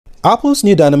Apple's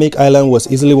new dynamic island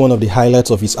was easily one of the highlights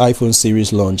of its iPhone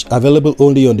series launch, available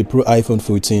only on the Pro iPhone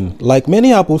 14. Like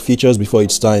many Apple features before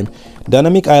its time,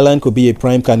 dynamic island could be a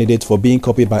prime candidate for being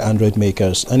copied by Android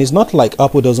makers, and it's not like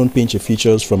Apple doesn't pinch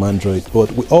features from Android,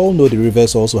 but we all know the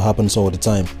reverse also happens all the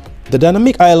time. The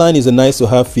dynamic island is a nice to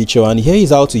have feature, and here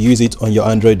is how to use it on your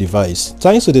Android device,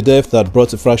 thanks to the dev that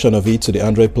brought a fraction of it to the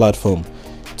Android platform.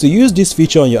 To use this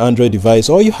feature on your Android device,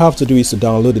 all you have to do is to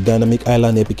download the Dynamic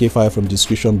Island APK file from the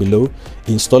description below,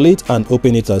 install it and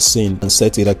open it as seen and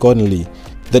set it accordingly.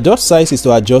 The dot size is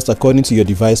to adjust according to your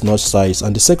device notch size,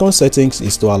 and the second settings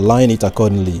is to align it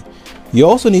accordingly. You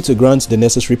also need to grant the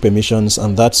necessary permissions,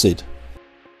 and that's it.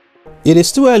 It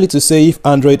is too early to say if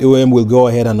Android OEM will go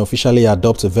ahead and officially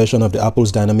adopt a version of the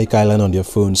Apple's Dynamic Island on their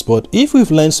phones, but if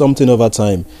we've learned something over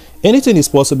time, anything is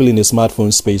possible in the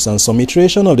smartphone space, and some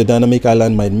iteration of the Dynamic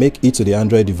Island might make it to the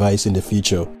Android device in the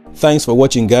future. Thanks for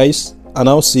watching guys, and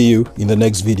I'll see you in the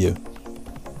next video.